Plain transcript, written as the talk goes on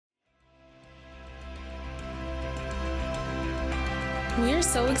We are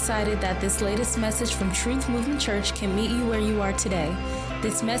so excited that this latest message from Truth Movement Church can meet you where you are today.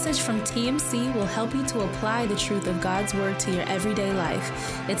 This message from TMC will help you to apply the truth of God's Word to your everyday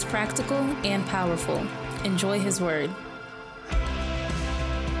life. It's practical and powerful. Enjoy His Word.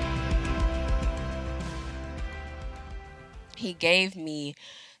 He gave me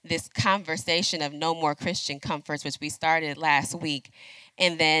this conversation of no more Christian comforts, which we started last week.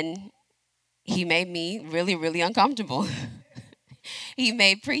 And then he made me really, really uncomfortable. He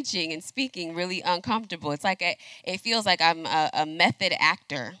made preaching and speaking really uncomfortable. It's like it feels like I'm a method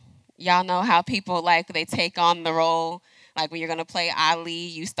actor. Y'all know how people they take on the role. Like when you're going to play Ali,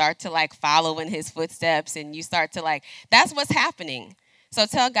 you start to follow in his footsteps and you start to that's what's happening. So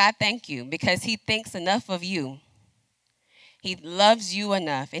tell God thank you because he thinks enough of you. He loves you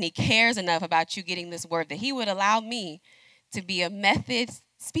enough and he cares enough about you getting this word that he would allow me to be a method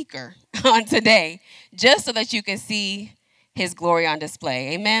speaker on today just so that you can see his glory on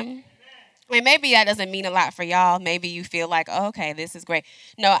display. Amen? And maybe that doesn't mean a lot for y'all. Maybe you feel like, oh, okay, this is great.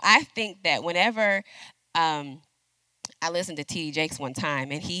 No, I think that whenever I listened to T.D. Jakes one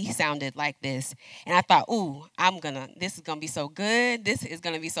time, and he sounded like this. And I thought, ooh, this is going to be so good. This is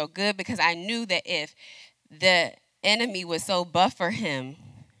going to be so good because I knew that if the enemy would so buffer him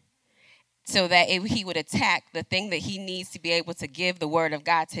so that he would attack the thing that he needs to be able to give the word of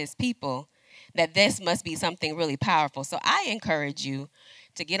God to his people, that this must be something really powerful. So I encourage you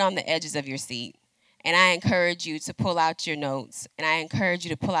to get on the edges of your seat. And I encourage you to pull out your notes. And I encourage you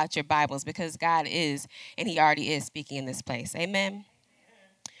to pull out your Bibles because God is, and he already is speaking in this place. Amen?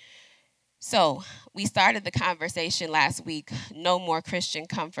 So we started the conversation last week, no more Christian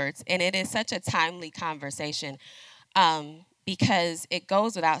comforts. And it is such a timely conversation because it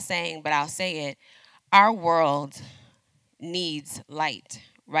goes without saying, but I'll say it. Our world needs light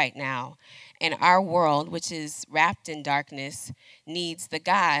right now. And our world, which is wrapped in darkness, needs the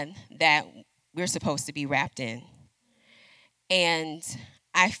God that we're supposed to be wrapped in. And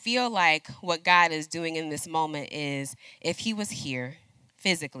I feel like what God is doing in this moment is if he was here,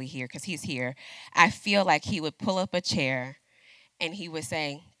 physically here, because he's here, I feel like he would pull up a chair and he would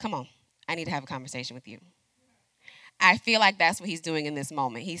say, come on, I need to have a conversation with you. I feel like that's what he's doing in this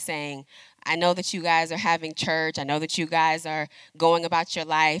moment. He's saying, I know that you guys are having church. I know that you guys are going about your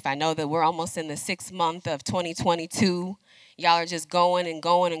life. I know that we're almost in the 6th month of 2022. Y'all are just going and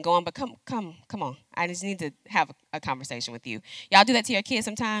going and going. But come on. I just need to have a conversation with you. Y'all do that to your kids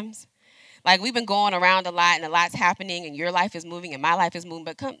sometimes? We've been going around a lot and a lot's happening and your life is moving and my life is moving.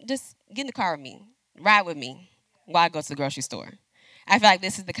 But come, just get in the car with me. Ride with me while I go to the grocery store. I feel like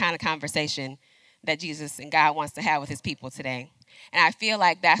this is the kind of conversation that Jesus and God wants to have with his people today. And I feel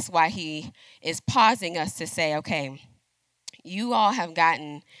like that's why he is pausing us to say, okay, you all have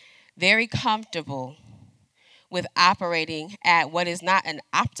gotten very comfortable with operating at what is not an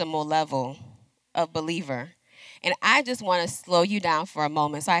optimal level of believer. And I just want to slow you down for a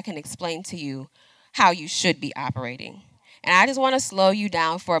moment so I can explain to you how you should be operating. And I just want to slow you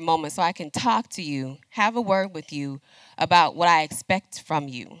down for a moment so I can talk to you, have a word with you about what I expect from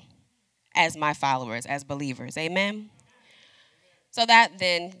you as my followers, as believers. Amen? So that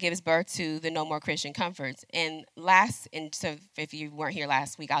then gives birth to the No More Christian Comforts. And so if you weren't here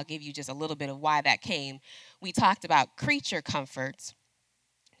last week, I'll give you just a little bit of why that came. We talked about creature comforts.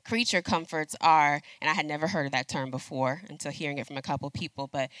 Creature comforts are, and I had never heard of that term before until hearing it from a couple people,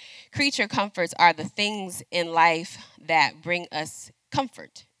 but creature comforts are the things in life that bring us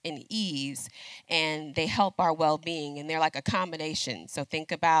comfort and ease, and they help our well-being, and they're like a combination. So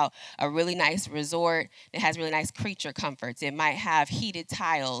think about a really nice resort that has really nice creature comforts. It might have heated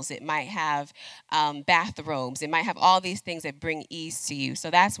tiles. It might have bathrobes. It might have all these things that bring ease to you.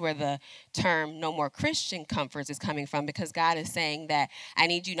 So that's where the term no more Christian comforts is coming from, because God is saying that I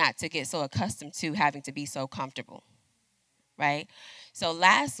need you not to get so accustomed to having to be so comfortable, right? So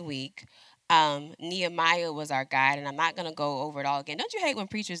last week, Nehemiah was our guide, and I'm not going to go over it all again. Don't you hate when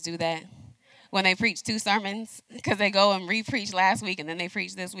preachers do that? When they preach 2 sermons, because they go and re-preach last week and then they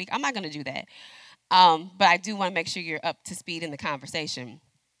preach this week. I'm not going to do that. But I do want to make sure you're up to speed in the conversation.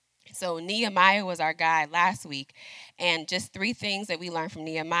 So Nehemiah was our guide last week, and just 3 things that we learned from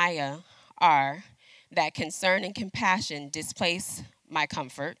Nehemiah are that concern and compassion displace my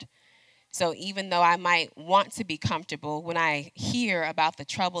comfort. So even though I might want to be comfortable, when I hear about the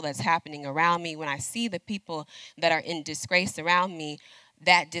trouble that's happening around me, when I see the people that are in disgrace around me,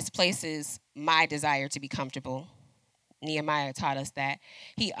 that displaces my desire to be comfortable. Nehemiah taught us that.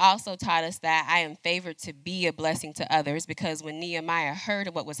 He also taught us that I am favored to be a blessing to others, because when Nehemiah heard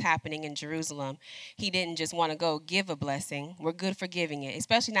of what was happening in Jerusalem, he didn't just want to go give a blessing. We're good for giving it,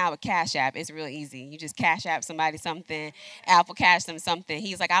 especially now with Cash App. It's real easy. You just Cash App somebody something, Apple Cash them something.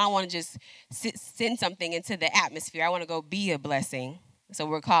 He's like, I don't want to just send something into the atmosphere. I want to go be a blessing. So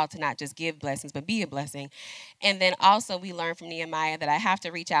we're called to not just give blessings, but be a blessing. And then also we learned from Nehemiah that I have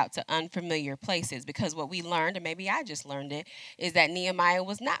to reach out to unfamiliar places, because what we learned, and maybe I just learned it, is that Nehemiah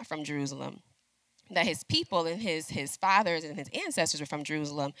was not from Jerusalem. That his people and his fathers and his ancestors were from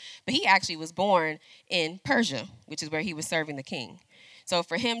Jerusalem, but he actually was born in Persia, which is where he was serving the king. So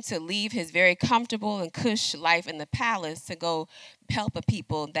for him to leave his very comfortable and cush life in the palace to go help a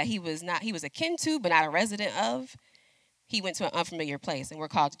people that he was akin to, but not a resident of, he went to an unfamiliar place, and we're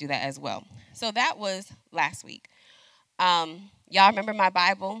called to do that as well. So that was last week. Y'all remember my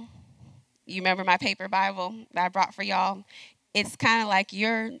Bible? You remember my paper Bible that I brought for y'all? It's kind of like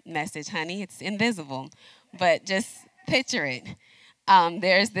your message, honey. It's invisible, but just picture it.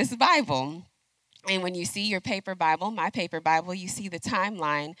 There's this Bible. And when you see your paper Bible, my paper Bible, you see the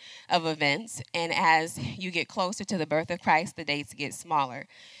timeline of events. And as you get closer to the birth of Christ, the dates get smaller.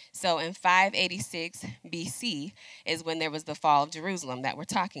 So in 586 BC is when there was the fall of Jerusalem that we're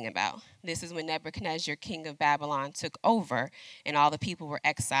talking about. This is when Nebuchadnezzar, king of Babylon, took over, and all the people were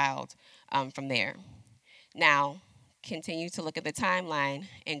exiled from there. Now, continue to look at the timeline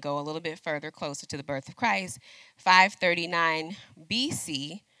and go a little bit further closer to the birth of Christ. 539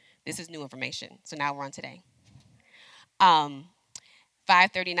 BC. This is new information, so now we're on today.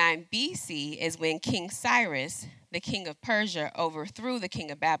 539 BC is when King Cyrus, the king of Persia, overthrew the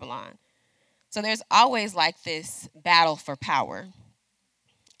king of Babylon. So there's always like this battle for power.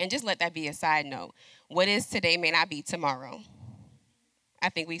 And just let that be a side note. What is today may not be tomorrow. I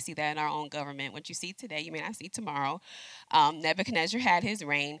think we see that in our own government. What you see today, you may not see tomorrow. Nebuchadnezzar had his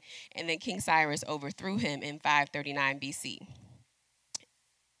reign, and then King Cyrus overthrew him in 539 BC.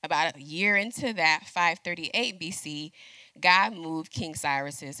 About a year into that, 538 BC, God moved King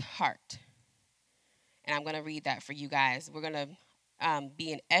Cyrus's heart. And I'm going to read that for you guys. We're going to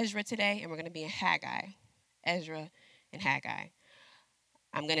be in Ezra today, and we're going to be in Haggai. Ezra and Haggai.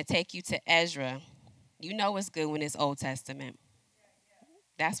 I'm going to take you to Ezra. You know it's good when it's Old Testament.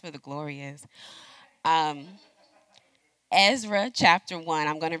 That's where the glory is. Ezra chapter 1,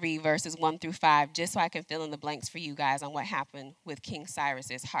 I'm going to read verses 1 through 5, just so I can fill in the blanks for you guys on what happened with King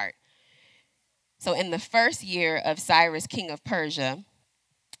Cyrus's heart. So in the first year of Cyrus, king of Persia,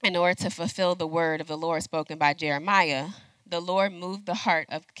 in order to fulfill the word of the Lord spoken by Jeremiah, the Lord moved the heart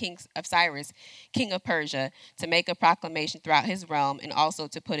of Cyrus, king of Persia, to make a proclamation throughout his realm and also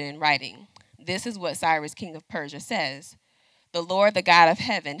to put it in writing. This is what Cyrus, king of Persia, says. The Lord, the God of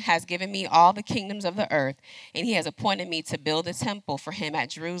heaven, has given me all the kingdoms of the earth, and he has appointed me to build a temple for him at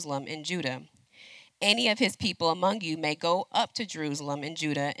Jerusalem in Judah. Any of his people among you may go up to Jerusalem in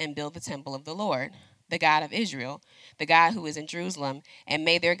Judah and build the temple of the Lord, the God of Israel, the God who is in Jerusalem, and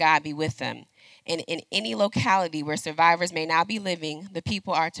may their God be with them. And in any locality where survivors may now be living, the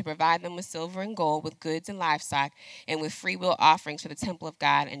people are to provide them with silver and gold, with goods and livestock, and with freewill offerings for the temple of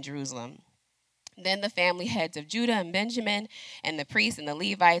God in Jerusalem. Then the family heads of Judah and Benjamin, and the priests and the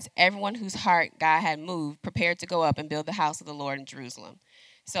Levites, everyone whose heart God had moved, prepared to go up and build the house of the Lord in Jerusalem.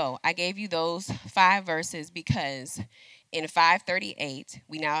 So I gave you those 5 verses because in 538,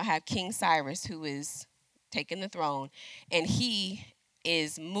 we now have King Cyrus, who is taking the throne, and he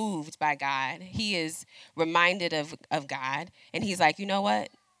is moved by God. He is reminded of God, and he's like, you know what?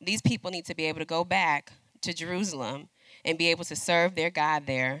 These people need to be able to go back to Jerusalem and be able to serve their God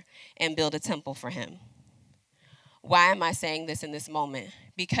there and build a temple for him. Why am I saying this in this moment?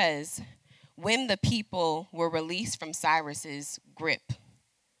 Because when the people were released from Cyrus's grip,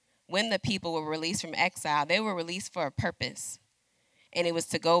 when the people were released from exile, they were released for a purpose. And it was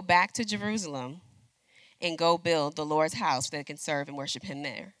to go back to Jerusalem and go build the Lord's house so they can serve and worship him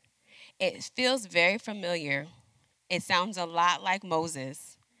there. It feels very familiar. It sounds a lot like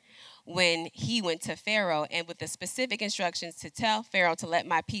Moses when he went to Pharaoh and with the specific instructions to tell Pharaoh to let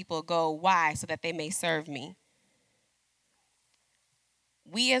my people go. Why? So that they may serve me.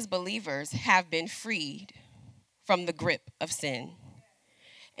 We as believers have been freed from the grip of sin.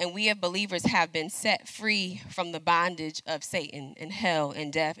 And we as believers have been set free from the bondage of Satan and hell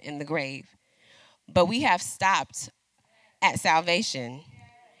and death and the grave. But we have stopped at salvation,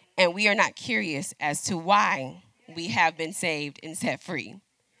 and we are not curious as to why we have been saved and set free.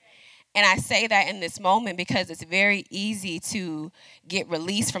 And I say that in this moment because it's very easy to get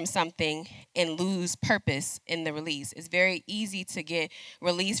released from something and lose purpose in the release. It's very easy to get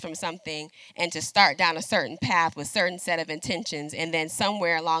released from something and to start down a certain path with certain set of intentions, and then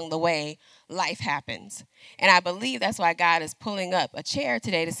somewhere along the way, life happens. And I believe that's why God is pulling up a chair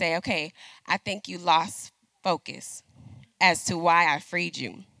today to say, okay, I think you lost focus as to why I freed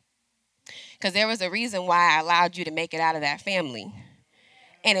you. Because there was a reason why I allowed you to make it out of that family.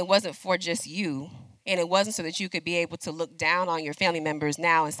 And it wasn't for just you. And it wasn't so that you could be able to look down on your family members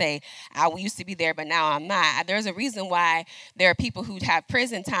now and say, I used to be there, but now I'm not. There's a reason why there are people who have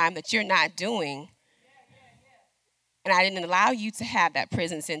prison time that you're not doing. And I didn't allow you to have that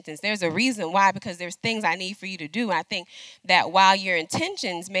prison sentence. There's a reason why, because there's things I need for you to do. And I think that while your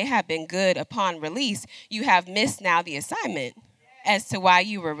intentions may have been good upon release, you have missed now the assignment as to why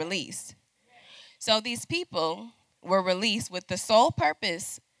you were released. So these people were released with the sole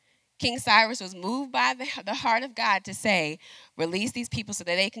purpose. King Cyrus was moved by the heart of God to say, release these people so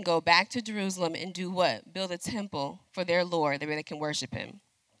that they can go back to Jerusalem and do what? Build a temple for their Lord where they can worship him.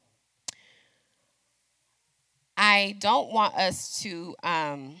 I don't want us to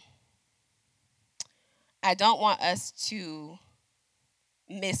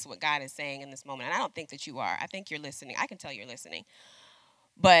miss what God is saying in this moment. And I don't think that you are. I think you're listening. I can tell you're listening.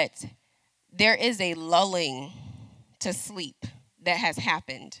 But there is a lulling to sleep that has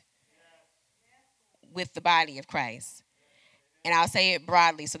happened with the body of Christ. And I'll say it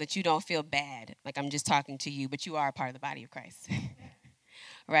broadly so that you don't feel bad, like I'm just talking to you, but you are a part of the body of Christ.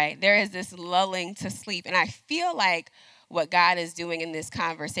 Right? There is this lulling to sleep. And I feel like what God is doing in this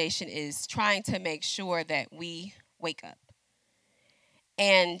conversation is trying to make sure that we wake up.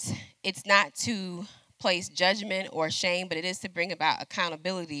 And it's not to place judgment or shame, but it is to bring about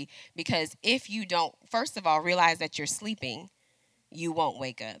accountability, because if you don't, first of all, realize that you're sleeping, you won't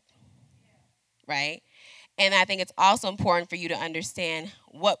wake up. Right? And I think it's also important for you to understand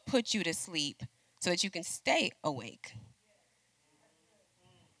what put you to sleep so that you can stay awake.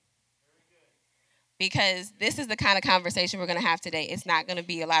 Because this is the kind of conversation we're going to have today. It's not going to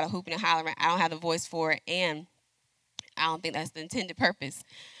be a lot of hooping and hollering. I don't have the voice for it, and I don't think that's the intended purpose.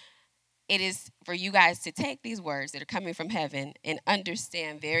 It is for you guys to take these words that are coming from heaven and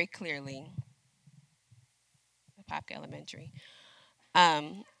understand very clearly, Popka Elementary,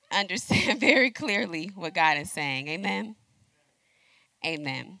 understand very clearly what God is saying. Amen?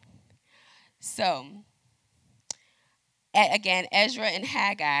 Amen. So, again, Ezra and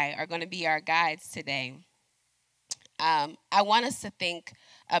Haggai are going to be our guides today. I want us to think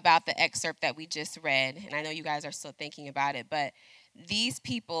about the excerpt that we just read, and I know you guys are still thinking about it, but these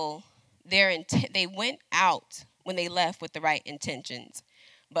people, they went out when they left with the right intentions,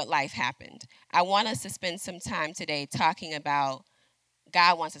 but life happened. I want us to spend some time today talking about,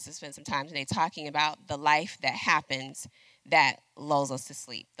 God wants us to spend some time today talking about the life that happens that lulls us to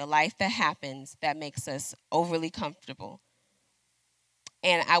sleep, the life that happens that makes us overly comfortable.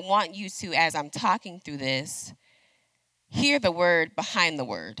 And I want you to, as I'm talking through this, hear the word behind the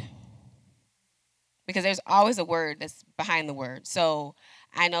word. Because there's always a word that's behind the word. So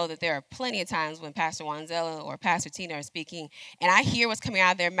I know that there are plenty of times when Pastor Wanzella or Pastor Tina are speaking, and I hear what's coming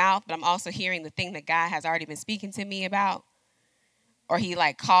out of their mouth, but I'm also hearing the thing that God has already been speaking to me about. Or he's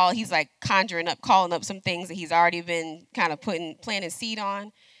conjuring up, calling up some things that he's already been kind of planting seed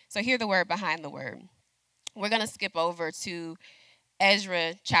on. So hear the word behind the word. We're going to skip over to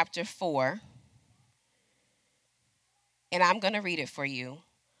Ezra chapter 4. And I'm going to read it for you.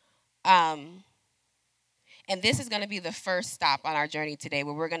 And this is going to be the first stop on our journey today,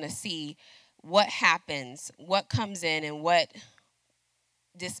 where we're going to see what happens, what comes in, and what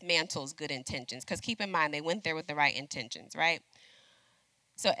dismantles good intentions. Because keep in mind, they went there with the right intentions, right?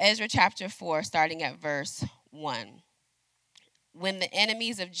 So Ezra chapter 4, starting at verse 1. When the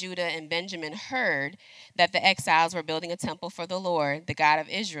enemies of Judah and Benjamin heard that the exiles were building a temple for the Lord, the God of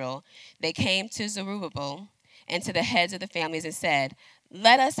Israel, they came to Zerubbabel and to the heads of the families and said,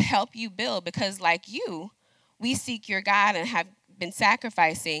 let us help you build, because like you, we seek your God and have been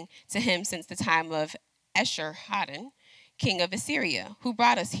sacrificing to him since the time of Esarhaddon, king of Assyria, who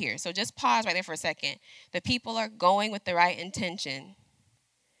brought us here. So just pause right there for a second. The people are going with the right intention.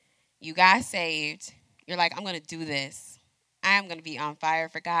 You got saved. You're like, I'm going to do this. I am going to be on fire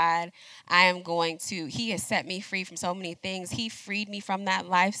for God. He has set me free from so many things. He freed me from that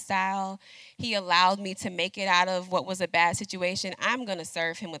lifestyle. He allowed me to make it out of what was a bad situation. I'm going to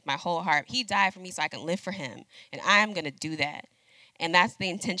serve him with my whole heart. He died for me so I can live for him. And I am going to do that. And that's the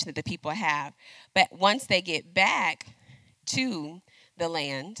intention that the people have. But once they get back to the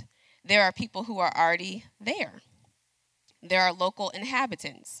land, there are people who are already there. There are local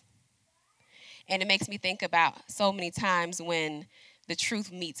inhabitants. And it makes me think about so many times when the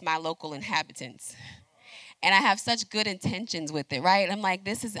truth meets my local inhabitants. And I have such good intentions with it, right? I'm like,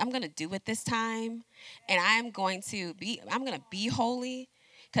 I'm going to do it this time. And I'm going to be holy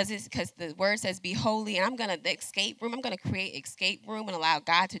because the word says be holy. And the escape room, I'm going to create escape room and allow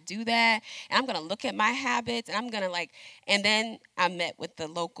God to do that. And I'm going to look at my habits and I'm going to and then I met with the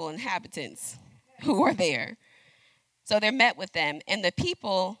local inhabitants who are there. So they're met with them and the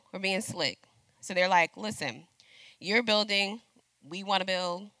people were being slick. So they're like, listen, you're building, we want to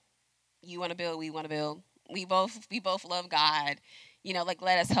build, you want to build, we want to build. We both love God.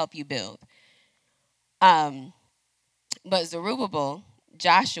 Let us help you build. But Zerubbabel,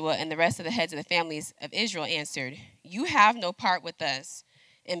 Joshua, and the rest of the heads of the families of Israel answered, you have no part with us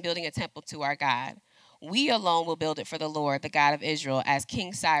in building a temple to our God. We alone will build it for the Lord, the God of Israel, as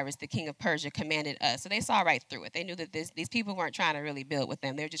King Cyrus, the king of Persia, commanded us. So they saw right through it. They knew that these people weren't trying to really build with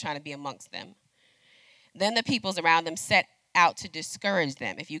them. They were just trying to be amongst them. Then the peoples around them set out to discourage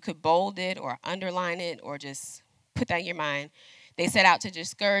them. If you could bold it or underline it or just put that in your mind, they set out to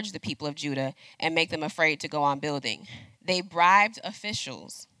discourage the people of Judah and make them afraid to go on building. They bribed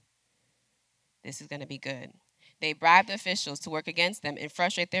officials. This is going to be good. They bribed officials to work against them and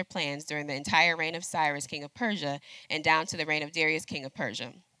frustrate their plans during the entire reign of Cyrus, king of Persia, and down to the reign of Darius, king of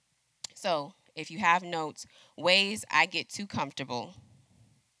Persia. So, if you have notes, ways I get too comfortable.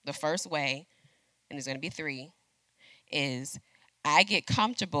 The first way, and there's going to be 3, is I get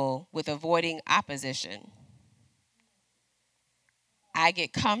comfortable with avoiding opposition. I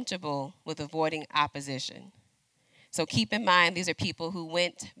get comfortable with avoiding opposition. So keep in mind, these are people who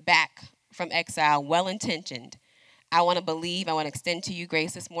went back from exile well-intentioned. I want to extend to you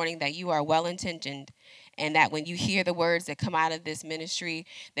grace this morning that you are well-intentioned and that when you hear the words that come out of this ministry,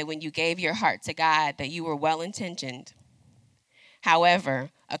 that when you gave your heart to God, that you were well-intentioned.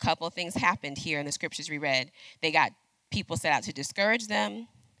 However, a couple of things happened here in the scriptures we read. People set out to discourage them,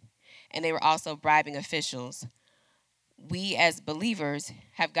 and they were also bribing officials. We as believers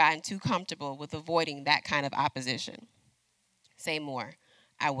have gotten too comfortable with avoiding that kind of opposition. Say more.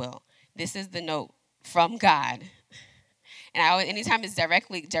 I will. This is the note from God. And anytime it's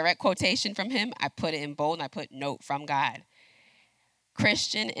direct quotation from him, I put it in bold and I put note from God.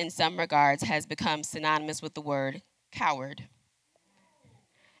 Christian, in some regards, has become synonymous with the word coward.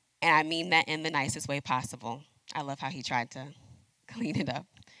 And I mean that in the nicest way possible. I love how he tried to clean it up.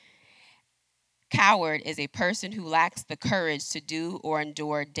 Coward is a person who lacks the courage to do or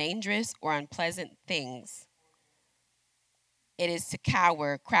endure dangerous or unpleasant things. It is to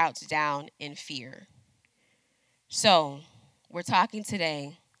cower, crouch down in fear. So, we're talking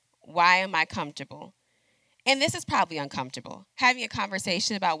today, why am I comfortable? And this is probably uncomfortable. Having a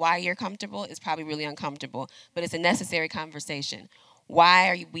conversation about why you're comfortable is probably really uncomfortable, but it's a necessary conversation. Why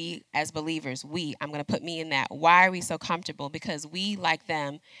are we as believers, I'm going to put me in that, why are we so comfortable? Because we, like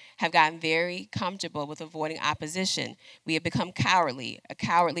them, have gotten very comfortable with avoiding opposition. We have become cowardly. A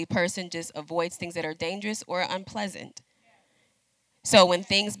cowardly person just avoids things that are dangerous or unpleasant. So when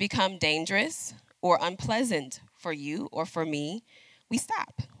things become dangerous or unpleasant for you or for me, we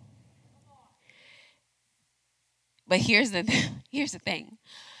stop. But here's the thing.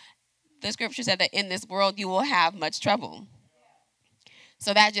 The scripture said that in this world you will have much trouble.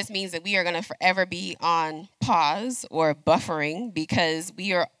 So that just means that we are going to forever be on pause or buffering because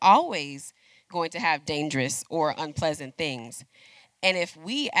we are always going to have dangerous or unpleasant things. And if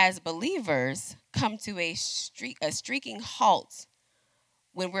we as believers come to a streaking halt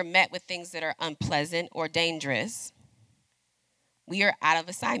when we're met with things that are unpleasant or dangerous, we are out of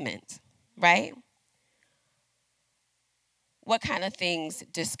assignment, right? What kind of things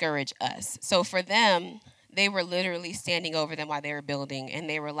discourage us? So for them, they were literally standing over them while they were building, and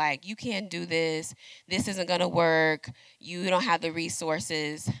they were like, you can't do this. This isn't going to work. You don't have the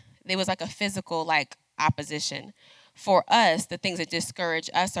resources. There was like a physical opposition. For us, the things that discourage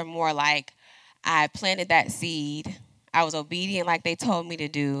us are more like, I planted that seed. I was obedient like they told me to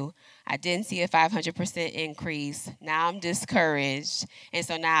do. I didn't see a 500% increase. Now I'm discouraged, and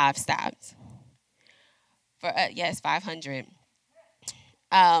so now I've stopped. Yes, 500.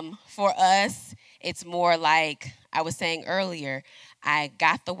 For us, it's more like I was saying earlier, I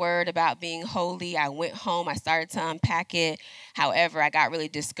got the word about being holy. I went home. I started to unpack it. However, I got really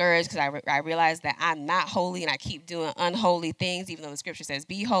discouraged because I realized that I'm not holy and I keep doing unholy things, even though the scripture says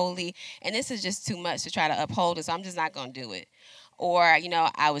be holy. And this is just too much to try to uphold it, so I'm just not going to do it. Or,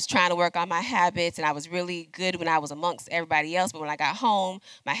 I was trying to work on my habits and I was really good when I was amongst everybody else. But when I got home,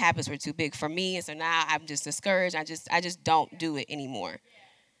 my habits were too big for me. And so now I'm just discouraged. I just don't do it anymore.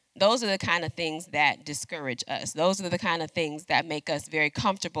 Those are the kind of things that discourage us. Those are the kind of things that make us very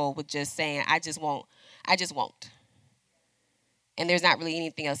comfortable with just saying, I just won't. I just won't. And there's not really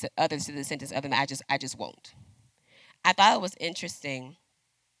anything else other to the sentence other than I just won't. I thought it was interesting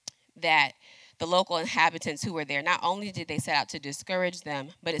that the local inhabitants who were there, not only did they set out to discourage them,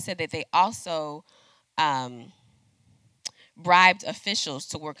 but it said that they also bribed officials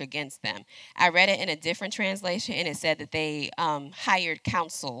to work against them. I read it in a different translation, and it said that they hired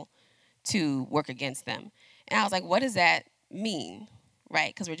counsel to work against them. And I was like, what does that mean?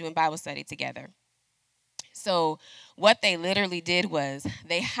 Right? Because we're doing Bible study together. So what they literally did was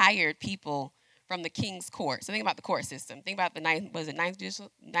they hired people from the king's court. So think about the court system. Think about the ninth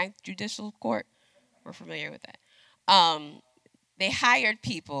judicial court. We're familiar with that. They hired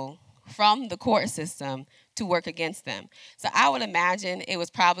people from the court system to work against them. So I would imagine it was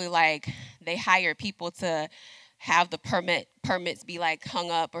probably like they hired people to have the permits be like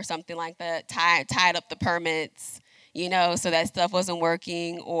hung up or something like that, tied up the permits, so that stuff wasn't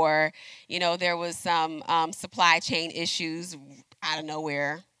working, or, there was some supply chain issues out of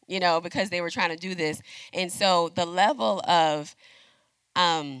nowhere, because they were trying to do this. And so the level of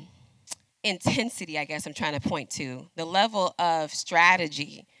intensity, I guess I'm trying to point to, the level of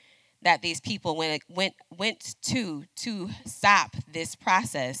strategy that these people went to stop this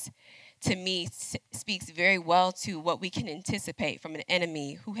process, to me speaks very well to what we can anticipate from an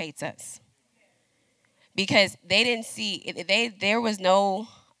enemy who hates us. Because they didn't see, there was no,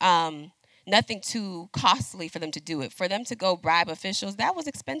 nothing too costly for them to do it. For them to go bribe officials, that was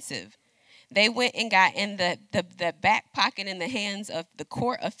expensive. They went and got in the back pocket in the hands of the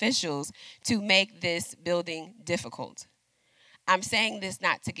court officials to make this building difficult. I'm saying this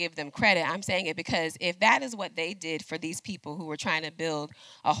not to give them credit. I'm saying it because if that is what they did for these people who were trying to build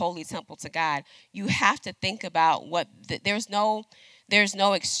a holy temple to God, you have to think about there's no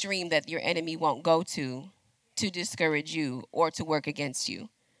extreme that your enemy won't go to discourage you or to work against you.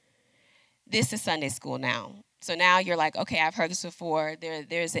 This is Sunday school now. So now you're like, okay, I've heard this before.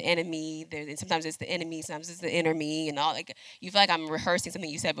 There's an enemy. And sometimes it's the enemy, sometimes it's the inner me, and all. Like, you feel like I'm rehearsing something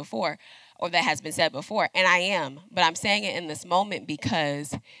you said before, or that has been said before, and I am. But I'm saying it in this moment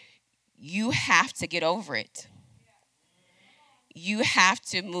because you have to get over it. You have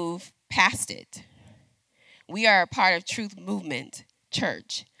to move past it. We are a part of Truth Movement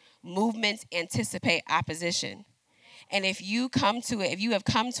Church. Movements anticipate opposition. And if you have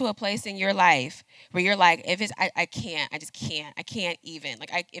come to a place in your life where you're like, if it's, I can't even.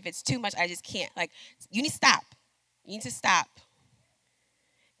 Like, if it's too much, I just can't. Like, you need to stop. You need to stop.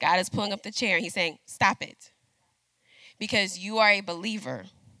 God is pulling up the chair and he's saying, stop it. Because you are a believer.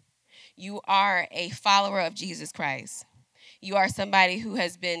 You are a follower of Jesus Christ. You are somebody who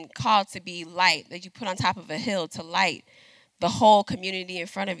has been called to be light, that you put on top of a hill to light the whole community in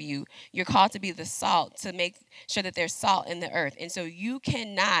front of you. You're called to be the salt, to make sure that there's salt in the earth. And so you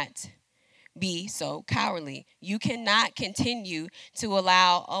cannot be so cowardly. You cannot continue to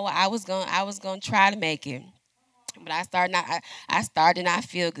allow, I was going to try to make it, but I started to not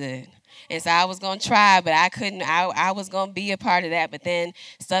feel good. And so I was going to try, but I couldn't. I was going to be a part of that, but then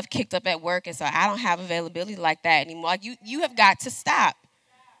stuff kicked up at work, and so I don't have availability like that anymore. Like, you have got to stop.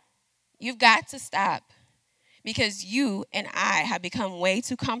 You've got to stop. Because you and I have become way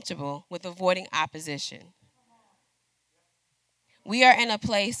too comfortable with avoiding opposition. We are in a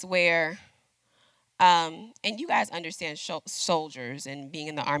place where, and you guys understand soldiers and being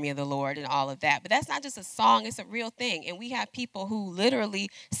in the army of the Lord and all of that, but that's not just a song, it's a real thing. And we have people who literally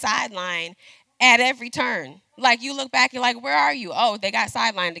sideline at every turn. Like, you look back, you're like, where are you? Oh, they got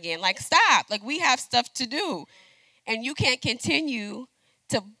sidelined again. Like, stop. Like, we have stuff to do. And you can't continue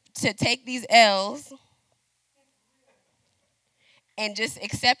to take these L's and just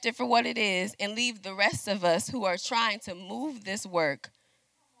accept it for what it is and leave the rest of us who are trying to move this work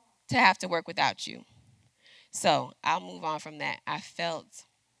to have to work without you. So I'll move on from that. I felt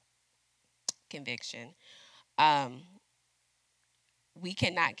conviction. We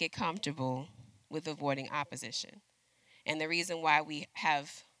cannot get comfortable with avoiding opposition. And the reason why we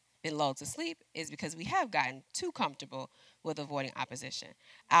have been lulled to sleep is because we have gotten too comfortable with avoiding opposition.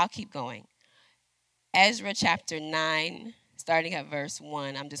 I'll keep going. Ezra chapter 9, starting at verse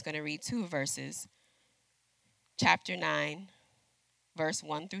 1. I'm just going to read 2 verses. Chapter 9, verse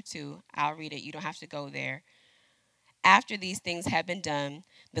 1 through 2. I'll read it. You don't have to go there. After these things had been done,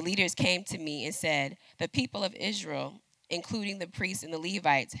 the leaders came to me and said, the people of Israel, including the priests and the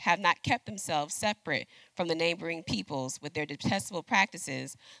Levites, have not kept themselves separate from the neighboring peoples with their detestable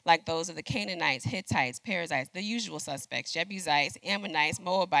practices, like those of the Canaanites, Hittites, Perizzites, the usual suspects, Jebusites, Ammonites,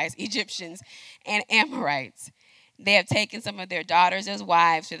 Moabites, Egyptians, and Amorites. They have taken some of their daughters as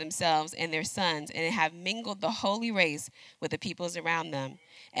wives for themselves and their sons, and have mingled the holy race with the peoples around them.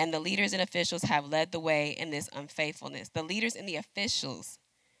 And the leaders and officials have led the way in this unfaithfulness. The leaders and the officials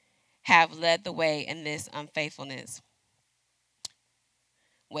have led the way in this unfaithfulness.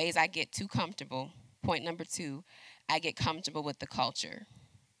 Ways I get too comfortable. Point number 2, I get comfortable with the culture.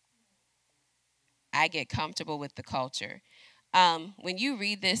 I get comfortable with the culture. When you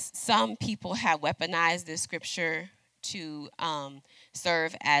read this, some people have weaponized this scripture to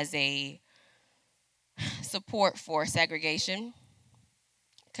serve as a support for segregation,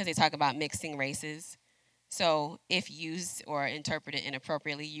 because they talk about mixing races. So if used or interpreted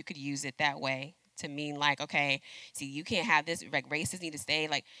inappropriately, you could use it that way to mean like, okay, see, you can't have this, like races need to stay.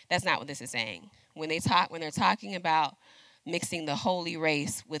 Like, that's not what this is saying. When they're talking about mixing the holy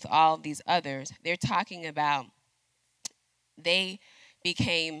race with all of these others, they're talking about they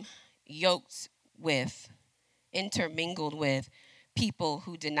became yoked with, intermingled with people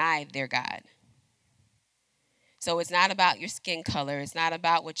who denied their God. So it's not about your skin color. It's not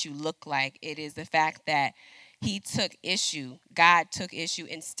about what you look like. It is the fact that God took issue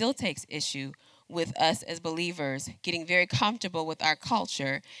and still takes issue with us as believers, getting very comfortable with our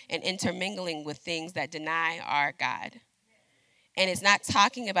culture and intermingling with things that deny our God. And it's not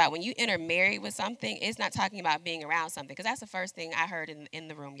talking about, when you intermarry with something, it's not talking about being around something. Because that's the first thing I heard in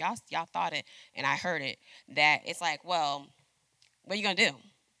the room. Y'all thought it, and I heard it, that it's like, well, what are you going to do?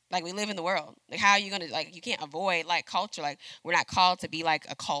 Like, we live in the world. Like, how are you going to, like, you can't avoid, like, culture. Like, we're not called to be, like,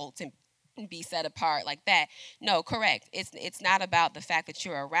 a cult and be set apart like that. No, correct. It's not about the fact that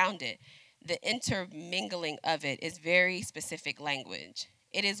you're around it. The intermingling of it is very specific language.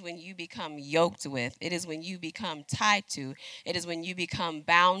 It is when you become yoked with. It is when you become tied to. It is when you become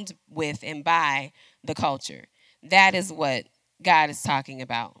bound with and by the culture. That is what God is talking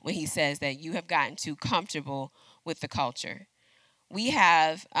about when he says that you have gotten too comfortable with the culture. We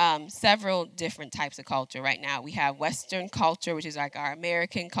have several different types of culture right now. We have Western culture, which is like our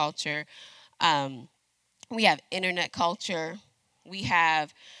American culture. We have internet culture. We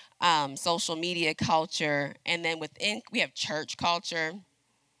have social media culture. And then we have church culture.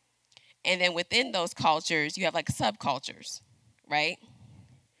 And then within those cultures, you have like subcultures, right?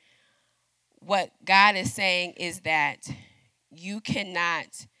 What God is saying is that you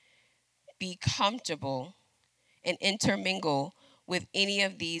cannot be comfortable and intermingle with any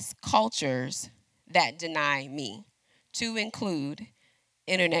of these cultures that deny me, to include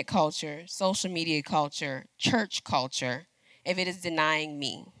internet culture, social media culture, church culture, if it is denying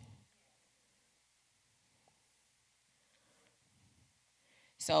me.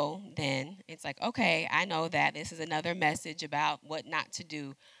 So then it's like, okay, I know that this is another message about what not to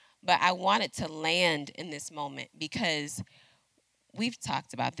do, but I want it to land in this moment because we've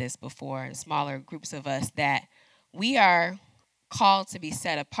talked about this before in smaller groups of us, that we are called to be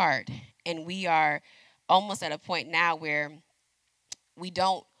set apart, and we are almost at a point now where we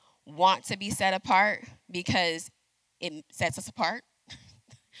don't want to be set apart because it sets us apart.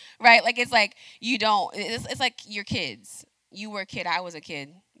 Right? Like, it's like you don't, it's like your kids. You were a kid, I was a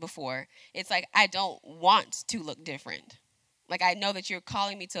kid before. It's like I don't want to look different. Like, I know that you're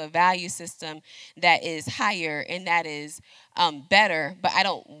calling me to a value system that is higher and that is better, but I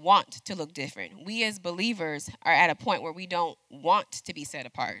don't want to look different. We as believers are at a point where we don't want to be set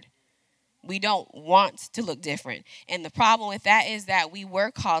apart. We don't want to look different. And the problem with that is that we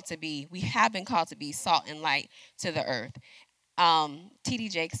have been called to be salt and light to the earth. T.D.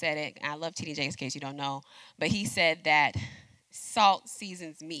 Jakes said it. I love T.D. Jakes, in case you don't know. But he said that salt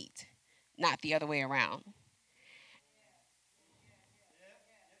seasons meat, not the other way around.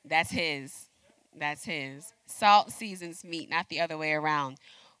 That's his. That's his. Salt seasons meat, not the other way around.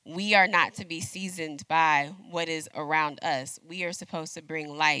 We are not to be seasoned by what is around us. We are supposed to bring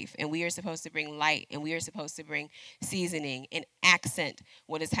life, and we are supposed to bring light, and we are supposed to bring seasoning and accent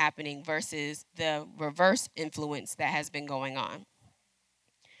what is happening versus the reverse influence that has been going on.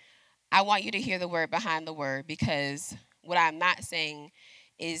 I want you to hear the word behind the word, because what I'm not saying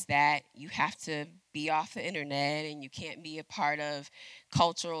is that you have to be off the internet and you can't be a part of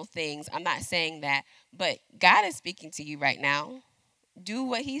cultural things. I'm not saying that, but God is speaking to you right now. Do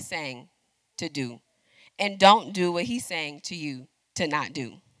what he's saying to do, and don't do what he's saying to you to not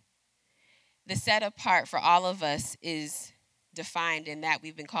do. The set apart for all of us is defined in that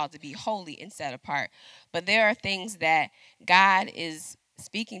we've been called to be holy and set apart. But there are things that God is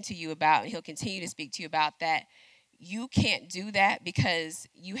speaking to you about, and he'll continue to speak to you about, that you can't do that because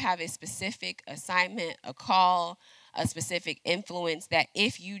you have a specific assignment, a call, a specific influence, that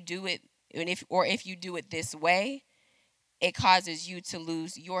if you do it, if you do it this way, it causes you to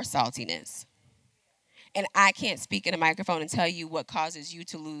lose your saltiness. And I can't speak in a microphone and tell you what causes you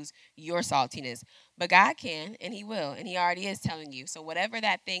to lose your saltiness. But God can, and He will, and He already is telling you. So whatever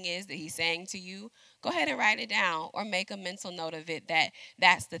that thing is that He's saying to you, go ahead and write it down or make a mental note of it, that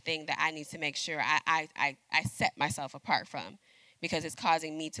that's the thing that I need to make sure I set myself apart from, because it's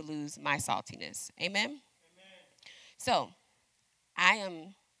causing me to lose my saltiness. Amen? Amen. So I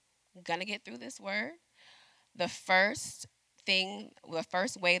am going to get through this word. The first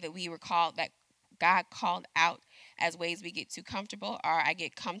way that we were called, that God called out as ways we get too comfortable, are I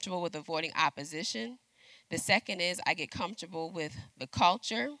get comfortable with avoiding opposition. The second is I get comfortable with the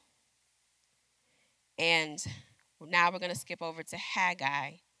culture. And now we're going to skip over to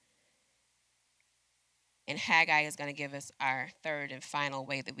Haggai. And Haggai is going to give us our third and final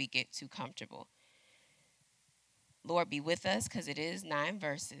way that we get too comfortable. Lord, be with us, because it is 9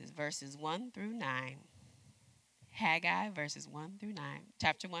 verses 1 through 9. Haggai,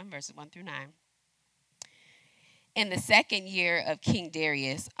 chapter 1, verses 1 through 9. In the second year of King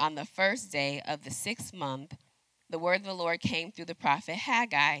Darius, on the first day of the 6th month, the word of the Lord came through the prophet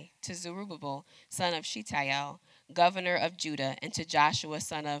Haggai to Zerubbabel, son of Shealtiel, governor of Judah, and to Joshua,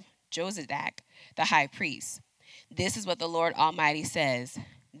 son of Jozadak, the high priest. This is what the Lord Almighty says.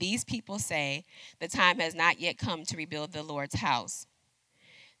 These people say, the time has not yet come to rebuild the Lord's house.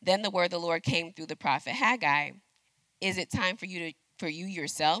 Then the word of the Lord came through the prophet Haggai. Is it time for you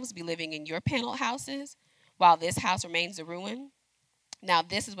yourselves to be living in your paneled houses, while this house remains a ruin? Now,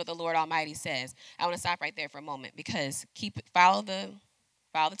 this is what the Lord Almighty says. I want to stop right there for a moment, because follow the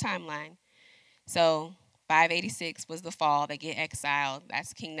timeline. So 586 was the fall. They get exiled.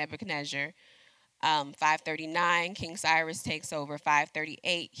 That's King Nebuchadnezzar. 539, King Cyrus takes over.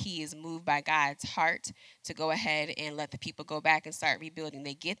 538, he is moved by God's heart to go ahead and let the people go back and start rebuilding.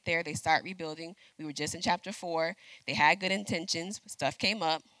 They get there. They start rebuilding. We were just in chapter 4. They had good intentions. Stuff came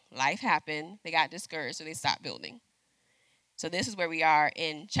up. Life happened. They got discouraged, so they stopped building. So this is where we are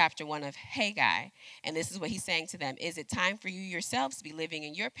in chapter 1 of Haggai. And this is what he's saying to them. Is it time for you yourselves to be living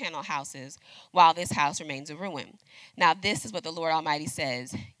in your panel houses while this house remains a ruin? Now this is what the Lord Almighty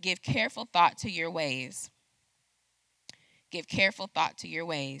says. Give careful thought to your ways. Give careful thought to your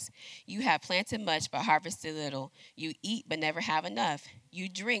ways. You have planted much but harvested little. You eat but never have enough. You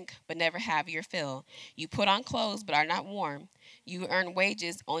drink but never have your fill. You put on clothes but are not warm. You earn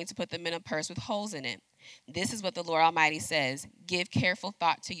wages only to put them in a purse with holes in it. This is what the Lord Almighty says. Give careful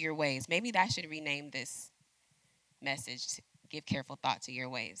thought to your ways. Maybe that should rename this message. Give careful thought to your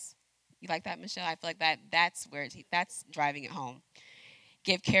ways. You like that, Michelle? I feel like that's driving it home.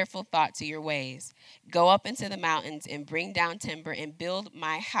 Give careful thought to your ways. Go up into the mountains and bring down timber and build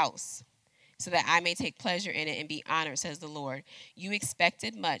my house, so that I may take pleasure in it and be honored, says the Lord. You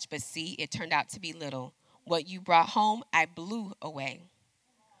expected much, but see, it turned out to be little. What you brought home, I blew away.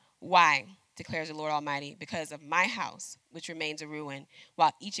 Why? Declares the Lord Almighty, because of my house, which remains a ruin,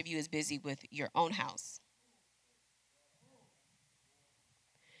 while each of you is busy with your own house.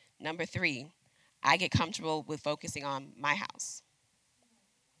 Number 3, I get comfortable with focusing on my house.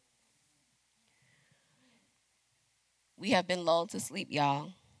 We have been lulled to sleep,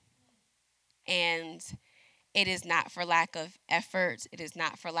 y'all. And it is not for lack of effort. It is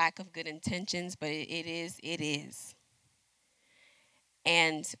not for lack of good intentions, but it is.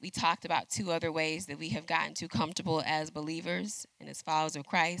 And we talked about 2 other ways that we have gotten too comfortable as believers and as followers of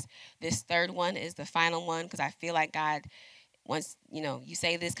Christ. This third one is the final one, because I feel like God, once you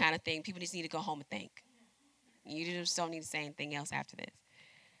say this kind of thing, people just need to go home and think. You just don't need to say anything else after this.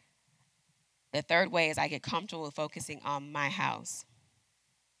 The third way is I get comfortable with focusing on my house.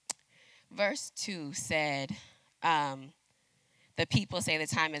 Verse 2 said, the people say the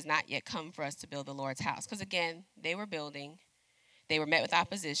time has not yet come for us to build the Lord's house. Because again, they were building. They were met with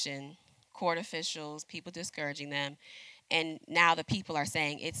opposition, court officials, people discouraging them. And now the people are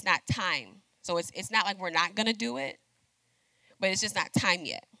saying it's not time. So it's not like we're not going to do it, but it's just not time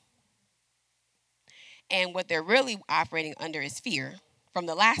yet. And what they're really operating under is fear from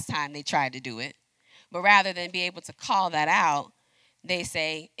the last time they tried to do it. But rather than be able to call that out, they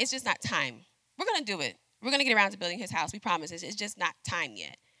say, it's just not time. We're going to do it. We're going to get around to building his house. We promise. It's just not time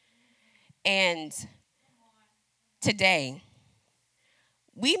yet. And today,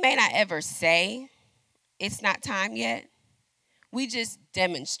 we may not ever say it's not time yet. We just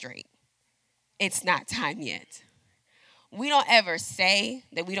demonstrate it's not time yet. We don't ever say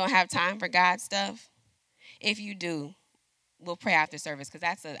that we don't have time for God's stuff. If you do, we'll pray after service, because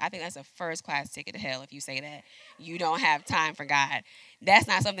I think that's a first-class ticket to hell if you say that. You don't have time for God. That's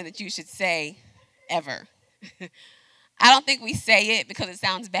not something that you should say ever. I don't think we say it because it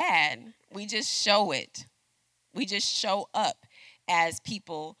sounds bad. We just show it. We just show up as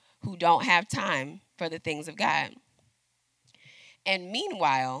people who don't have time for the things of God. And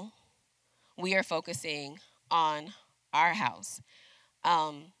meanwhile, we are focusing on our house.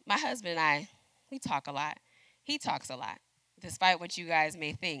 My husband and I, we talk a lot. He talks a lot, despite what you guys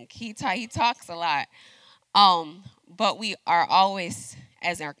may think. He talks a lot. But we are always,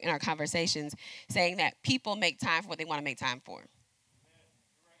 in our conversations, saying that people make time for what they want to make time for.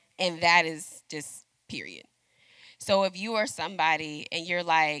 And that is just period. So if you are somebody and you're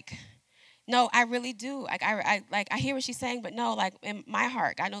like, no, I really do. I hear what she's saying, but no, like in my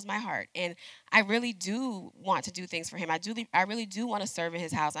heart, God knows my heart, and I really do want to do things for Him. I really do want to serve in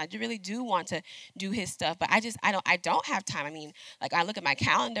His house. Really do want to do His stuff, but I don't have time. I mean, like I look at my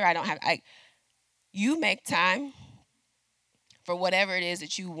calendar, you make time for whatever it is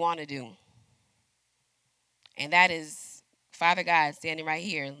that you want to do, and that is Father God standing right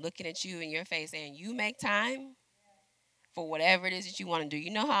here, looking at you in your face, saying, "You make time for whatever it is that you want to do." You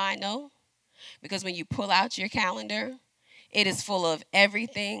know how I know? Because when you pull out your calendar, it is full of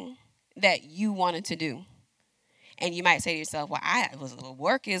everything that you wanted to do. And you might say to yourself, well,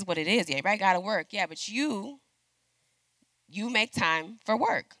 work is what it is. Yeah, everybody got to work. Yeah, but you make time for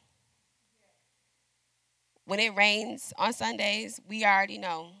work. When it rains on Sundays, we already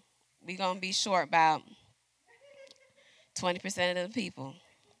know we're going to be short about 20% of the people.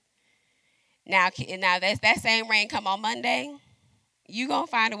 Now that same rain come on Monday, you're going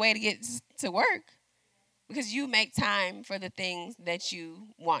to find a way to get to work. Because you make time for the things that you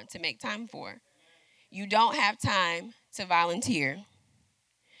want to make time for. You don't have time to volunteer.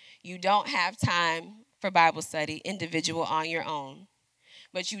 You don't have time for Bible study, individual on your own.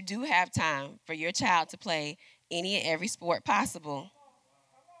 But you do have time for your child to play any and every sport possible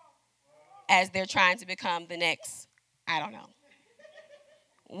as they're trying to become the next, I don't know,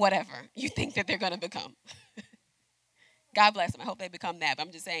 whatever you think that they're going to become. God bless them. I hope they become that. But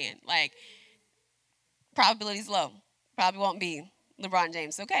I'm just saying, like, probability's low. Probably won't be LeBron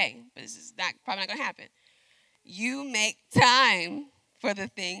James. Okay, but it's just probably not going to happen. You make time for the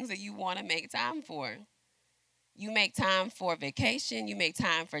things that you want to make time for. You make time for vacation. You make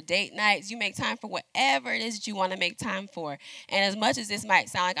time for date nights. You make time for whatever it is that you want to make time for. And as much as this might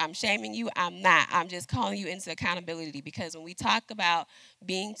sound like I'm shaming you, I'm not. I'm just calling you into accountability, because when we talk about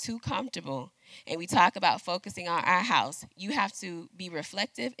being too comfortable and we talk about focusing on our house, you have to be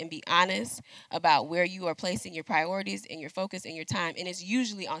reflective and be honest about where you are placing your priorities and your focus and your time. And it's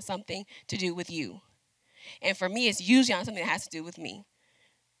usually on something to do with you. And for me, it's usually on something that has to do with me.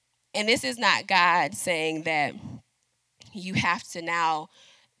 And this is not God saying that you have to now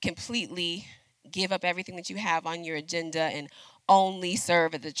completely give up everything that you have on your agenda and only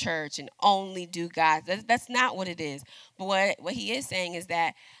serve at the church and only do God. That's not what it is. But what He is saying is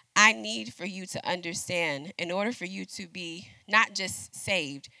that I need for you to understand, in order for you to be not just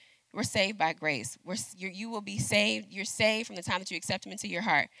saved, we're saved by grace. You will be saved. You're saved from the time that you accept Him into your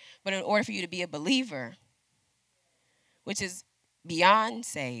heart. But in order for you to be a believer, which is beyond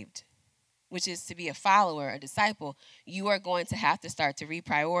saved, which is to be a follower, a disciple, you are going to have to start to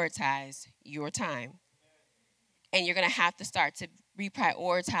reprioritize your time. And you're going to have to start to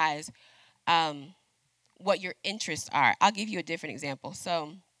reprioritize what your interests are. I'll give you a different example.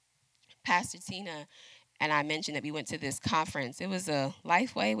 So Pastor Tina and I mentioned that we went to this conference. It was a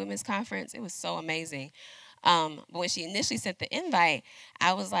Lifeway Women's Conference. It was so amazing. But when she initially sent the invite,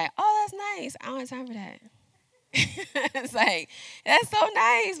 I was like, oh, that's nice. I don't have time for that. It's like, that's so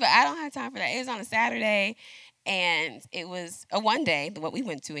nice, but I don't have time for that. It was on a Saturday, and it was a one day. What we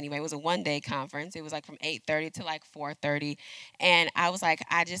went to anyway was a one-day conference. It was like from 8:30 to like 4:30, and I was like,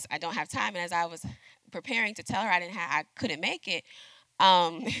 I don't have time. And as I was preparing to tell her I couldn't make it,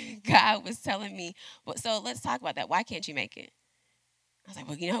 God was telling me, well, so let's talk about that. Why can't you make it? I was like,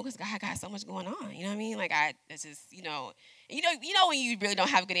 well, because God got so much going on. You know what I mean? Like, it's just, when you really don't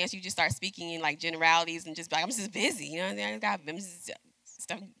have a good answer, you just start speaking in like generalities and just be like, I'm just busy. You know what I mean? I got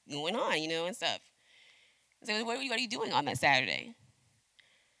stuff going on, and stuff. So what are you doing on that Saturday?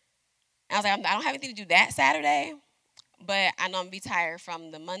 I was like, I don't have anything to do that Saturday, but I know I'm going to be tired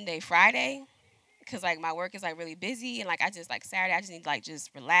from the Monday, Friday, because like my work is like really busy, and like I just like Saturday, I just need to like just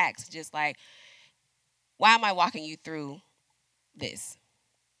relax. Just like, why am I walking you through this?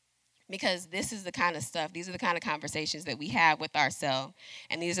 Because this is the kind of stuff, these are the kind of conversations that we have with ourselves,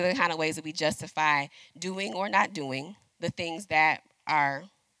 and these are the kind of ways that we justify doing or not doing the things that are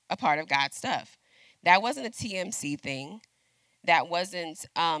a part of God's stuff. That wasn't a TMC thing. That wasn't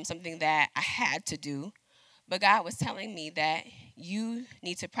something that I had to do. But God was telling me that you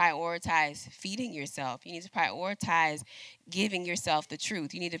need to prioritize feeding yourself. You need to prioritize giving yourself the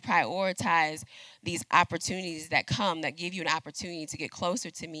truth. You need to prioritize these opportunities that come that give you an opportunity to get closer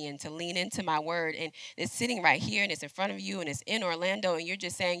to me and to lean into my word. And it's sitting right here and it's in front of you and it's in Orlando and you're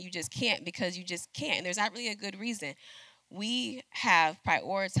just saying you just can't because you just can't. And there's not really a good reason. We have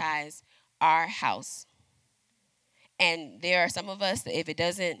prioritized our house. And there are some of us that if it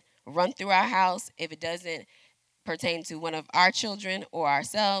doesn't run through our house, if it doesn't pertain to one of our children or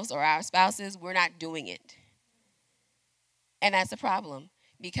ourselves or our spouses, we're not doing it. And that's a problem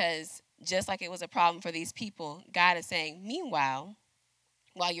because just like it was a problem for these people, God is saying, meanwhile,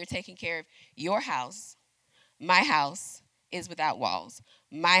 while you're taking care of your house, my house is without walls.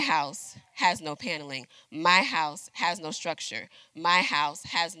 My house has no paneling. My house has no structure. My house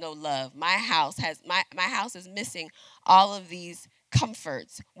has no love. My house is missing all of these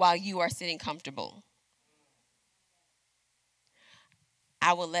comforts while you are sitting comfortable.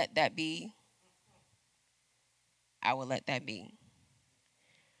 I will let that be. I will let that be.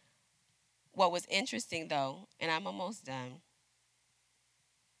 What was interesting, though, and I'm almost done.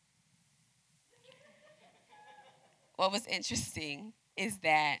 What was interesting is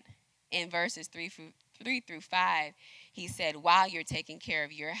that in verses 3 through 5, he said, while you're taking care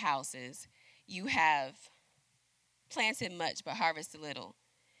of your houses, you have planted much but harvested little.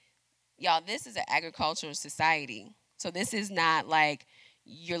 Y'all, this is an agricultural society. So this is not like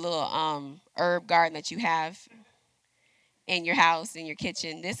your little herb garden that you have in your house, in your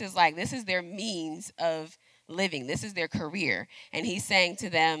kitchen. This is their means of living. This is their career. And he's saying to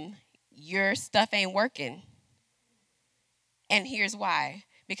them, your stuff ain't working. And here's why.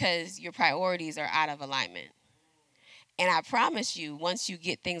 Because your priorities are out of alignment. And I promise you, once you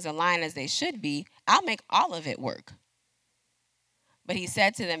get things aligned as they should be, I'll make all of it work. But he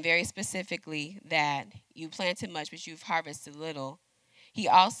said to them very specifically that you planted much, but you've harvested little. He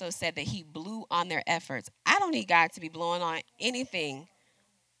also said that he blew on their efforts. I don't need God to be blowing on anything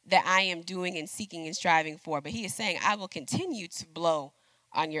that I am doing and seeking and striving for. But he is saying, I will continue to blow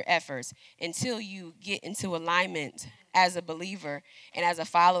on your efforts until you get into alignment as a believer and as a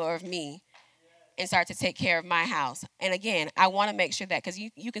follower of me and start to take care of my house. And again, I want to make sure that, because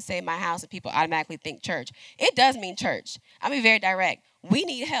you can say my house and people automatically think church. It does mean church. I'll be very direct. We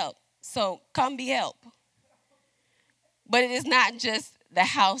need help. So come be help. But it is not just the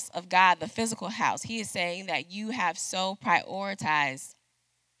house of God, the physical house. He is saying that you have so prioritized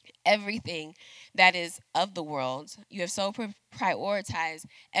everything that is of the world. You have so prioritized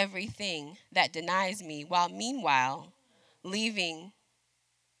everything that denies me, while meanwhile leaving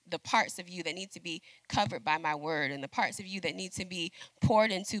the parts of you that need to be covered by my word and the parts of you that need to be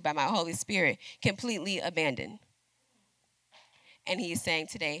poured into by my Holy Spirit completely abandoned. And he is saying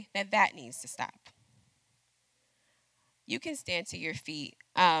today that that needs to stop. You can stand to your feet.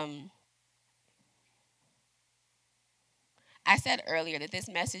 I said earlier that this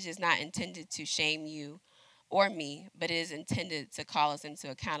message is not intended to shame you or me, but it is intended to call us into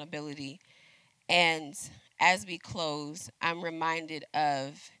accountability. And as we close, I'm reminded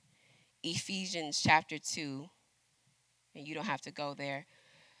of Ephesians chapter 2, and you don't have to go there,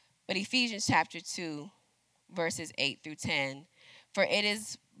 but Ephesians chapter 2, verses 8 through 10. For it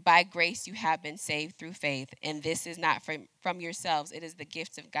is by grace you have been saved through faith, and this is not from yourselves, it is the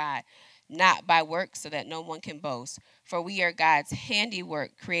gift of God, not by works, so that no one can boast. For we are God's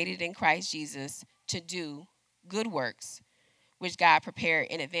handiwork, created in Christ Jesus to do good works, which God prepared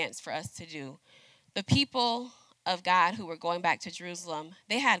in advance for us to do. The people of God who were going back to Jerusalem,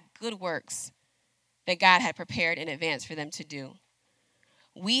 they had good works that God had prepared in advance for them to do.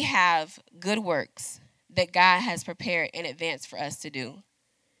 We have good works that God has prepared in advance for us to do.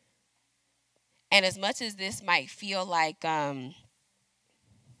 And as much as this might feel like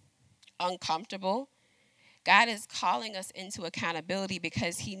uncomfortable, God is calling us into accountability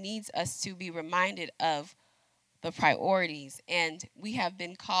because he needs us to be reminded of the priorities. And we have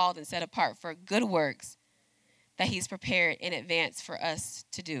been called and set apart for good works that he's prepared in advance for us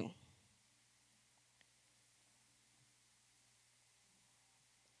to do.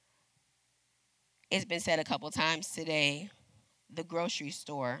 It's been said a couple times today, the grocery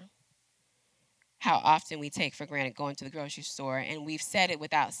store, how often we take for granted going to the grocery store. And we've said it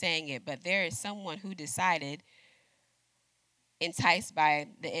without saying it, but there is someone who decided, enticed by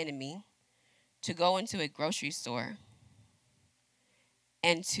the enemy, to go into a grocery store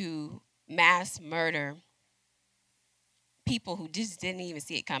and to mass murder people who just didn't even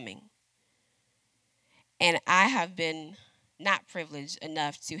see it coming. And I have been not privileged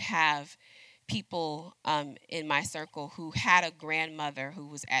enough to have people in my circle who had a grandmother who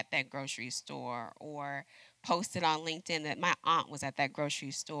was at that grocery store, or posted on LinkedIn that my aunt was at that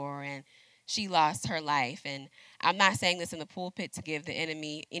grocery store and she lost her life. And I'm not saying this in the pulpit to give the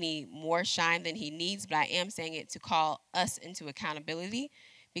enemy any more shine than he needs, but I am saying it to call us into accountability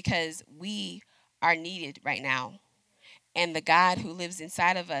because we are needed right now. And the God who lives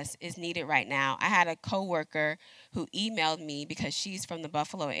inside of us is needed right now. I had a coworker who emailed me because she's from the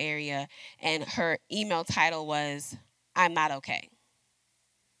Buffalo area, and her email title was, "I'm not okay."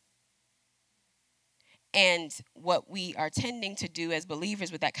 And what we are tending to do as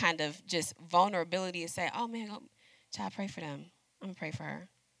believers with that kind of just vulnerability is say, "Oh man, child, pray for them. I'm going to pray for her."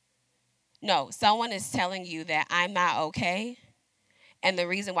 No, someone is telling you that I'm not okay. And the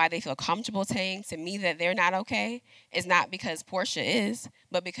reason why they feel comfortable saying to me that they're not okay is not because Portia is,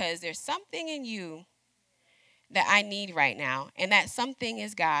 but because there's something in you that I need right now. And that something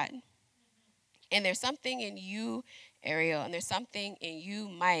is God. And there's something in you, Ariel, and there's something in you,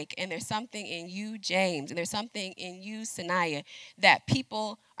 Mike, and there's something in you, James, and there's something in you, Sanaya, that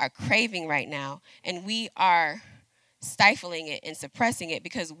people are craving right now. And we are stifling it and suppressing it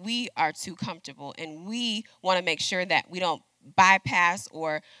because we are too comfortable, and we want to make sure that we don't bypass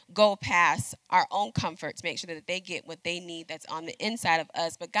or go past our own comfort to make sure that they get what they need that's on the inside of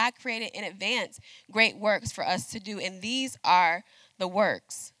us. But God created in advance great works for us to do, and these are the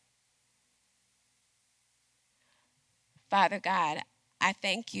works. Father God, I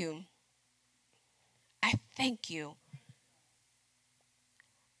thank you. I thank you.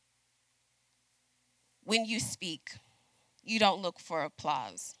 When you speak, you don't look for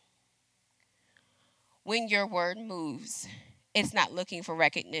applause. When your word moves, it's not looking for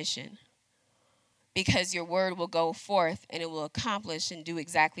recognition, because your word will go forth and it will accomplish and do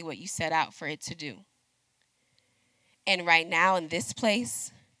exactly what you set out for it to do. And right now in this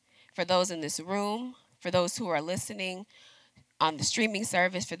place, for those in this room, for those who are listening on the streaming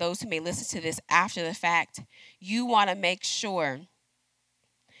service, for those who may listen to this after the fact, you want to make sure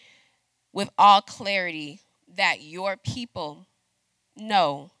with all clarity that your people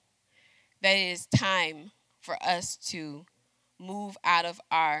know that it is time for us to move out of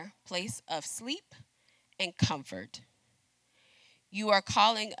our place of sleep and comfort. You are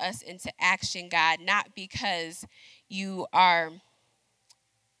calling us into action, God, not because you are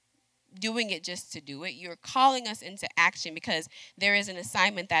doing it just to do it. You're calling us into action because there is an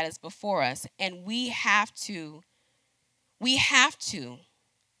assignment that is before us, and we have to,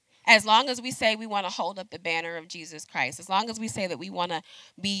 as long as we say we want to hold up the banner of Jesus Christ, as long as we say that we want to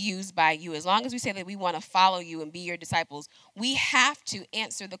be used by you, as long as we say that we want to follow you and be your disciples, we have to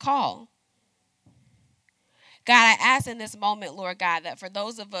answer the call. God, I ask in this moment, Lord God, that for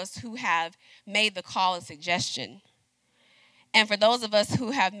those of us who have made the call a suggestion, and for those of us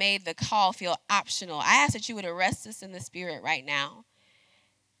who have made the call feel optional, I ask that you would arrest us in the spirit right now,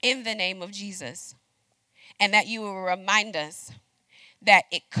 in the name of Jesus, and that you will remind us that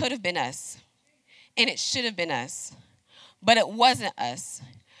it could have been us, and it should have been us, but it wasn't us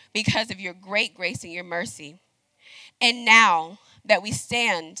because of your great grace and your mercy. And now that we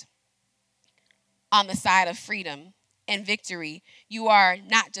stand on the side of freedom and victory, you are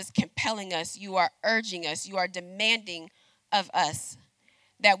not just compelling us, you are urging us, you are demanding of us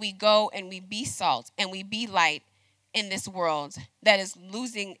that we go and we be salt and we be light in this world that is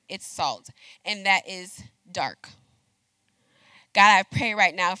losing its salt and that is dark. God, I pray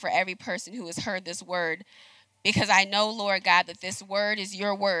right now for every person who has heard this word, because I know, Lord God, that this word is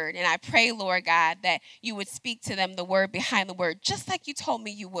your word. And I pray, Lord God, that you would speak to them the word behind the word, just like you told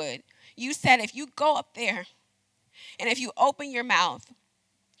me you would. You said if you go up there and if you open your mouth,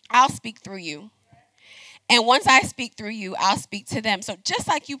 I'll speak through you. And once I speak through you, I'll speak to them. So just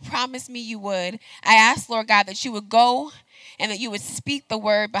like you promised me you would, I ask, Lord God, that you would go and that you would speak the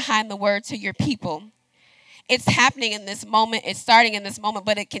word behind the word to your people. It's happening in this moment. It's starting in this moment,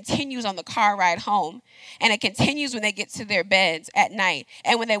 but it continues on the car ride home. And it continues when they get to their beds at night.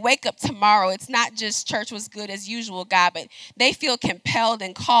 And when they wake up tomorrow, it's not just church was good as usual, God, but they feel compelled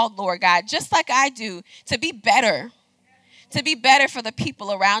and called, Lord God, just like I do, to be better. To be better for the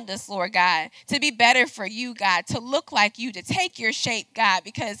people around us, Lord God. To be better for you, God. To look like you, to take your shape, God,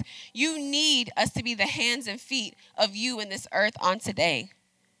 because you need us to be the hands and feet of you in this earth on today.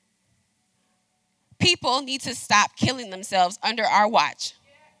 People need to stop killing themselves under our watch.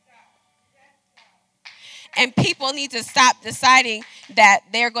 And people need to stop deciding that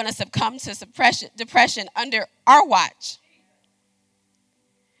they're going to succumb to depression under our watch.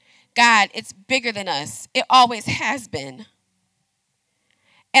 God, it's bigger than us. It always has been.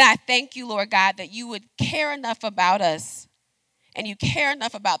 And I thank you, Lord God, that you would care enough about us and you care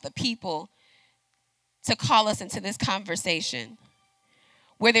enough about the people to call us into this conversation.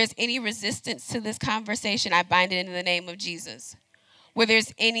 Where there's any resistance to this conversation, I bind it in the name of Jesus. Where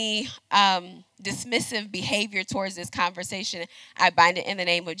there's any dismissive behavior towards this conversation, I bind it in the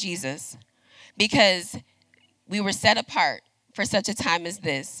name of Jesus. Because we were set apart for such a time as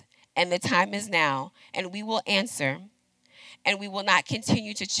this, and the time is now, and we will answer. And we will not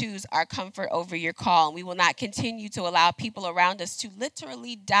continue to choose our comfort over your call. And we will not continue to allow people around us to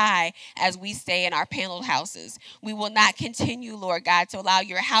literally die as we stay in our paneled houses. We will not continue, Lord God, to allow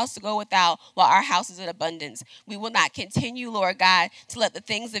your house to go without while our house is in abundance. We will not continue, Lord God, to let the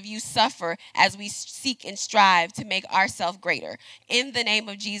things of you suffer as we seek and strive to make ourselves greater. In the name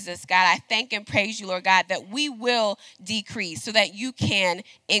of Jesus, God, I thank and praise you, Lord God, that we will decrease so that you can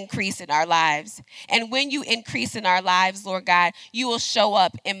increase in our lives. And when you increase in our lives, Lord God, you will show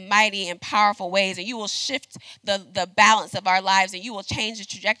up in mighty and powerful ways, and you will shift the balance of our lives, and you will change the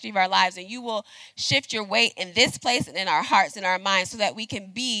trajectory of our lives, and you will shift your weight in this place and in our hearts and our minds so that we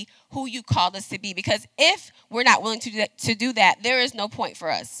can be who you called us to be. Because if we're not willing to do that, there is no point for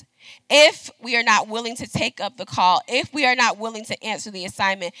us. If we are not willing to take up the call, if we are not willing to answer the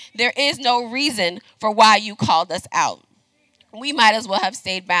assignment, there is no reason for why you called us out. We might as well have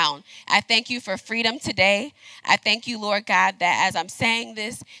stayed bound. I thank you for freedom today. I thank you, Lord God, that as I'm saying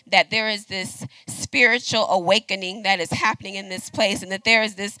this, that there is this spiritual awakening that is happening in this place, and that there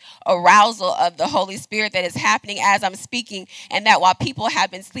is this arousal of the Holy Spirit that is happening as I'm speaking, and that while people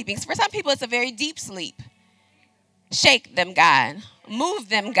have been sleeping, for some people it's a very deep sleep. Shake them, God. Move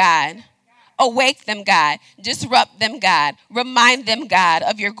them, God. Awake them, God. Disrupt them, God. Remind them, God,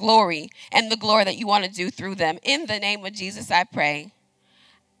 of your glory and the glory that you want to do through them. In the name of Jesus, I pray.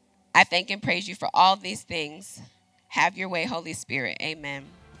 I thank and praise you for all these things. Have your way, Holy Spirit. Amen.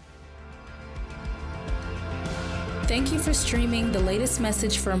 Thank you for streaming the latest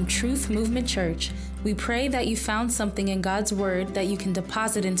message from Truth Movement Church. We pray that you found something in God's Word that you can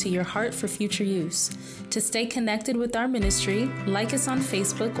deposit into your heart for future use. To stay connected with our ministry, like us on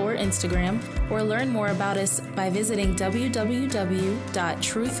Facebook or Instagram, or learn more about us by visiting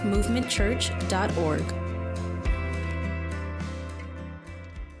www.truthmovementchurch.org.